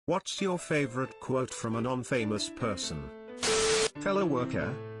What's your favorite quote from a non-famous person? Fellow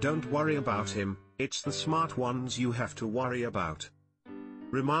worker, don't worry about him, it's the smart ones you have to worry about.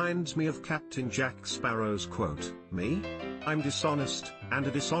 Reminds me of Captain Jack Sparrow's quote, me? I'm dishonest, and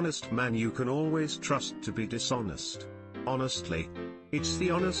a dishonest man you can always trust to be dishonest. Honestly. It's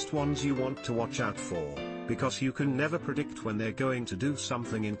the honest ones you want to watch out for, because you can never predict when they're going to do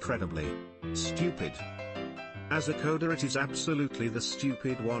something incredibly stupid. As a coder, it is absolutely the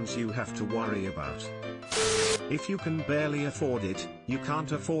stupid ones you have to worry about. If you can barely afford it, you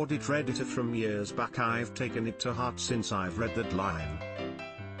can't afford it. Redditor from years back, I've taken it to heart since I've read that line.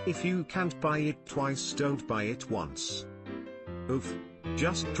 If you can't buy it twice, don't buy it once. Oof.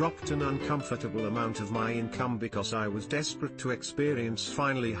 Just dropped an uncomfortable amount of my income because I was desperate to experience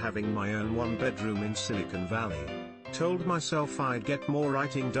finally having my own one-bedroom in Silicon Valley. Told myself I'd get more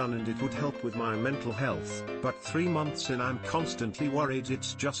writing done and it would help with my mental health, but 3 months in I'm constantly worried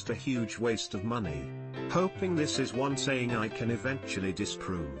it's just a huge waste of money. Hoping this is one saying I can eventually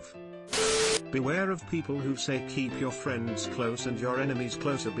disprove. Beware of people who say keep your friends close and your enemies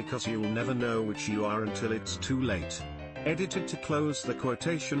closer because you'll never know which you are until it's too late. Edited to close the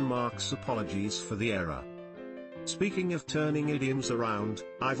quotation marks. Apologies for the error. Speaking of turning idioms around,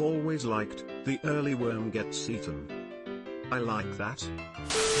 I've always liked, the early worm gets eaten. I like that.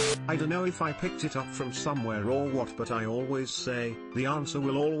 I don't know if I picked it up from somewhere or what, but I always say, the answer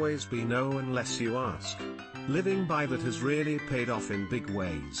will always be no unless you ask. Living by that has really paid off in big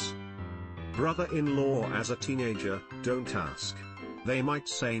ways. Brother-in-law as a teenager, don't ask. They might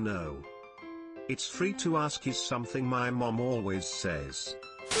say no. It's free to ask is something my mom always says.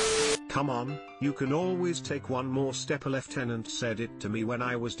 Come on, you can always take one more step. A lieutenant said it to me when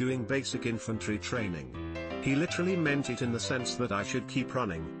I was doing basic infantry training. He literally meant it in the sense that I should keep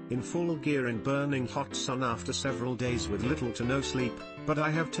running, in full gear in burning hot sun after several days with little to no sleep, but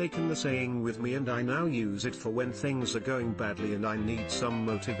I have taken the saying with me and I now use it for when things are going badly and I need some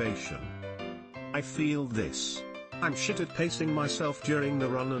motivation. I feel this. I'm shit at pacing myself during the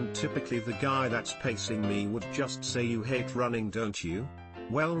run, and typically the guy that's pacing me would just say, you hate running, don't you?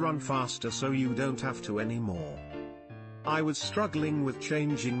 Well, run faster so you don't have to anymore. I was struggling with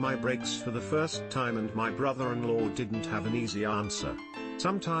changing my brakes for the first time and my brother-in-law didn't have an easy answer.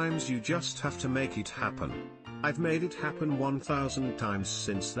 Sometimes you just have to make it happen. I've made it happen 1,000 times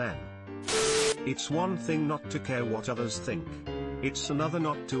since then. It's one thing not to care what others think. It's another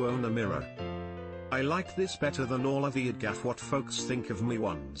not to own a mirror. I like this better than all of the gaff what folks think of me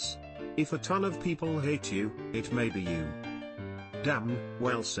ones. If a ton of people hate you, it may be you. Damn,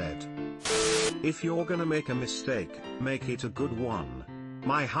 well said. If you're gonna make a mistake, make it a good one.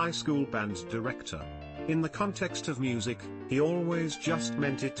 My high school band director. In the context of music, he always just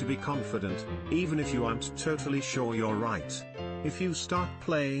meant it to be confident, even if you aren't totally sure you're right. If you start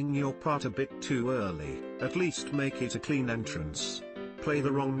playing your part a bit too early, at least make it a clean entrance. Play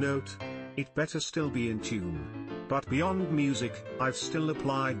the wrong note, it better still be in tune. But beyond music, I've still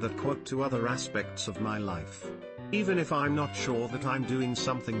applied that quote to other aspects of my life. Even if I'm not sure that I'm doing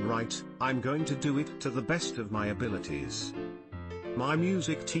something right, I'm going to do it to the best of my abilities. My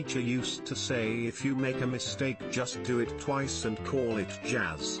music teacher used to say, if you make a mistake, just do it twice and call it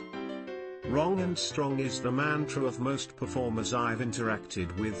jazz. Wrong and strong is the mantra of most performers I've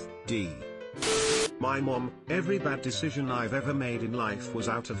interacted with. My mom, every bad decision I've ever made in life was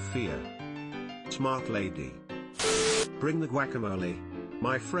out of fear. Smart lady. Bring the guacamole.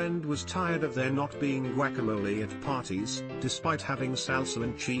 My friend was tired of there not being guacamole at parties, despite having salsa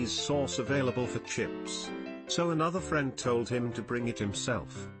and cheese sauce available for chips. So another friend told him to bring it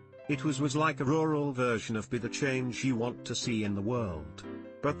himself. It was like a rural version of Be the Change You Want to See in the World.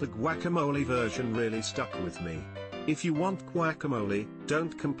 But the guacamole version really stuck with me. If you want guacamole,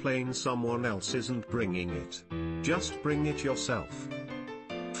 don't complain someone else isn't bringing it. Just bring it yourself.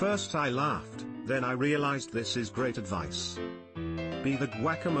 First I laughed, then I realized this is great advice. Be the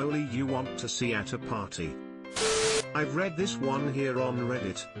guacamole you want to see at a party. I've read this one here on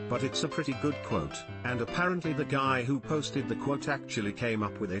Reddit, but it's a pretty good quote, and apparently the guy who posted the quote actually came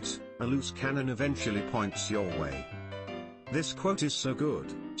up with it. A loose cannon eventually points your way. This quote is so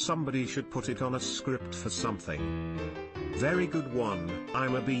good, somebody should put it on a script for something. Very good one,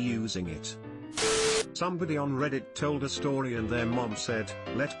 I'ma be using it. Somebody on Reddit told a story and their mom said,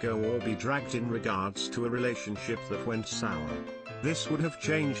 let go or be dragged in regards to a relationship that went sour. This would have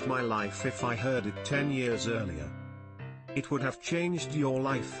changed my life if I heard it 10 years earlier. It would have changed your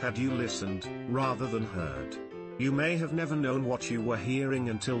life had you listened, rather than heard. You may have never known what you were hearing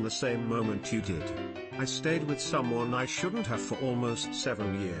until the same moment you did. I stayed with someone I shouldn't have for almost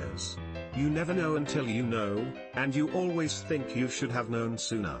 7 years. You never know until you know, and you always think you should have known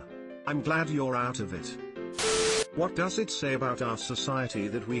sooner. I'm glad you're out of it. What does it say about our society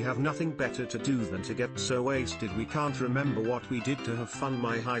that we have nothing better to do than to get so wasted we can't remember what we did to have fun?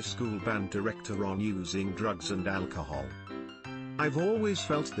 My high school band director on using drugs and alcohol. I've always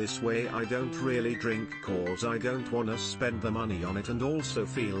felt this way. I don't really drink cause I don't wanna spend the money on it, and also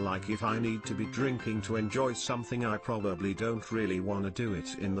feel like if I need to be drinking to enjoy something I probably don't really wanna do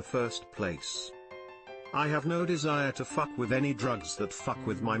it in the first place. I have no desire to fuck with any drugs that fuck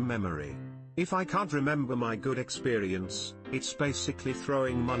with my memory. If I can't remember my good experience, it's basically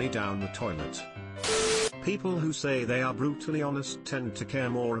throwing money down the toilet. People who say they are brutally honest tend to care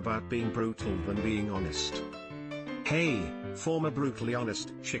more about being brutal than being honest. Hey, former brutally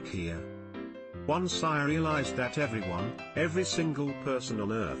honest chick here. Once I realized that every single person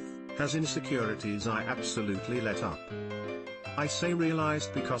on earth, has insecurities I absolutely let up. I say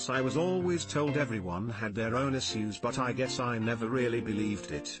realized because I was always told everyone had their own issues, but I guess I never really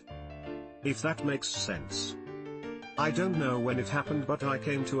believed it. If that makes sense. I don't know when it happened, but I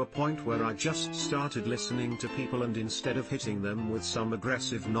came to a point where I just started listening to people, and instead of hitting them with some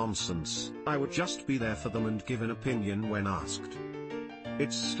aggressive nonsense, I would just be there for them and give an opinion when asked.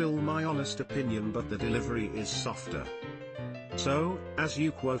 It's still my honest opinion, but the delivery is softer. So, as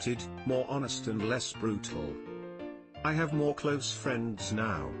you quoted, more honest and less brutal. I have more close friends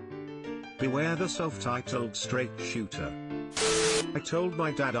now. Beware the self-titled straight shooter. I told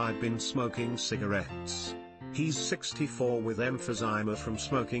my dad I'd been smoking cigarettes. He's 64 with emphysema from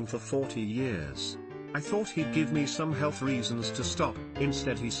smoking for 40 years. I thought he'd give me some health reasons to stop.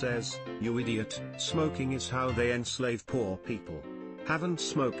 Instead he says, "You idiot, smoking is how they enslave poor people." Haven't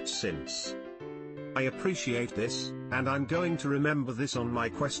smoked since. I appreciate this, and I'm going to remember this on my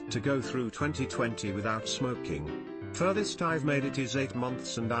quest to go through 2020 without smoking. Furthest I've made it is 8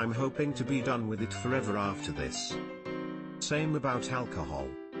 months, and I'm hoping to be done with it forever after this. Same about alcohol.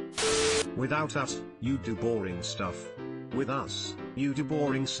 Without us, you do boring stuff. With us, you do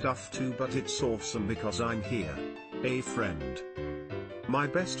boring stuff too, but it's awesome because I'm here. A friend. My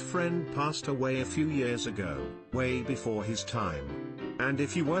best friend passed away a few years ago, way before his time. And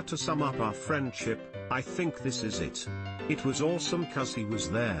if you were to sum up our friendship, I think this is it. It was awesome cause he was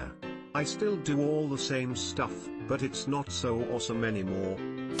there. I still do all the same stuff, but it's not so awesome anymore.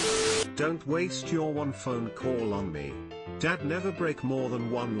 Don't waste your one phone call on me. Dad, never break more than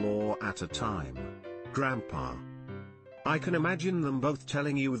one law at a time. Grandpa. I can imagine them both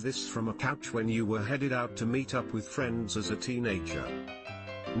telling you this from a couch when you were headed out to meet up with friends as a teenager.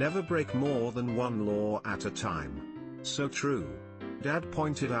 Never break more than one law at a time. So true. Dad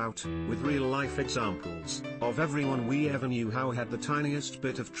pointed out, with real-life examples, of everyone we ever knew how had the tiniest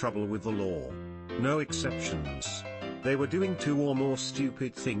bit of trouble with the law. No exceptions. They were doing 2 or more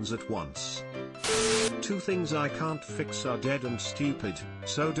stupid things at once. 2 things I can't fix are dead and stupid,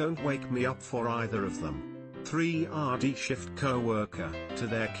 so don't wake me up for either of them. 3 RD shift co-worker, to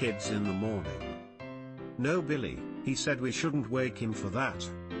their kids in the morning. No Billy, he said we shouldn't wake him for that.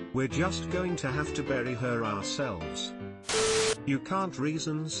 We're just going to have to bury her ourselves. You can't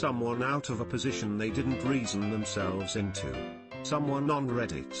reason someone out of a position they didn't reason themselves into. Someone on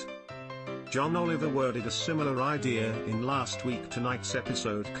Reddit. John Oliver worded a similar idea in last week tonight's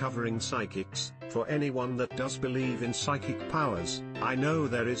episode covering psychics. For anyone that does believe in psychic powers, I know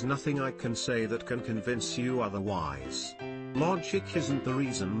there is nothing I can say that can convince you otherwise. Logic isn't the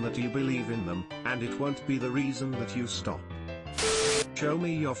reason that you believe in them, and it won't be the reason that you stop. Show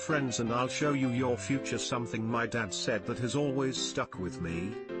me your friends and I'll show you your future, something my dad said that has always stuck with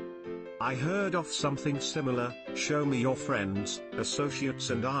me. I heard of something similar, show me your friends, associates,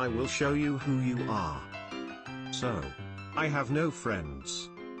 and I will show you who you are. So, I have no friends.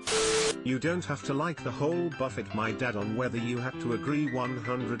 You don't have to like the whole buffet my dad on whether you have to agree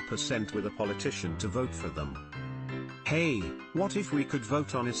 100% with a politician to vote for them. Hey, what if we could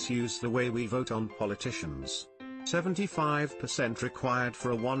vote on issues the way we vote on politicians? 75% required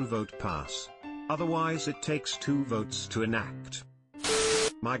for a 1-vote pass. Otherwise it takes 2 votes to enact.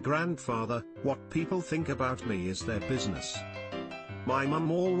 My grandfather, what people think about me is their business. My mum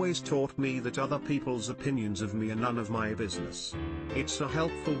always taught me that other people's opinions of me are none of my business. It's a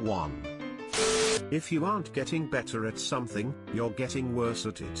helpful one. If you aren't getting better at something, you're getting worse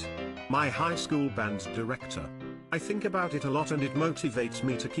at it. My high school band director. I think about it a lot and it motivates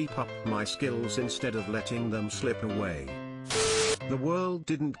me to keep up my skills instead of letting them slip away. The world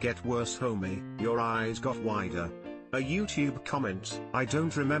didn't get worse, homie, your eyes got wider. A YouTube comment, I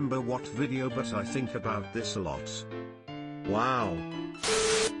don't remember what video, but I think about this a lot. Wow.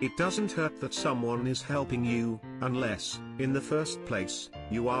 It doesn't hurt that someone is helping you, unless, in the first place,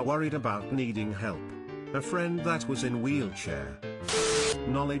 you are worried about needing help. A friend that was in wheelchair.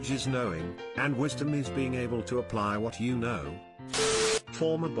 Knowledge is knowing, and wisdom is being able to apply what you know.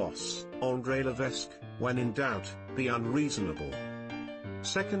 Former boss, Andre Levesque, when in doubt, be unreasonable.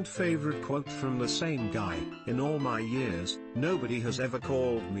 Second favorite quote from the same guy, in all my years, nobody has ever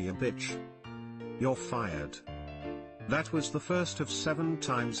called me a bitch. You're fired. That was the first of 7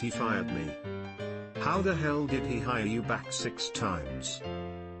 times he fired me. How the hell did he hire you back 6 times?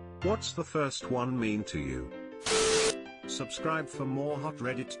 What's the first one mean to you? Subscribe for more hot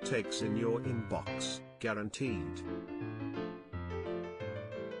Reddit takes in your inbox, guaranteed.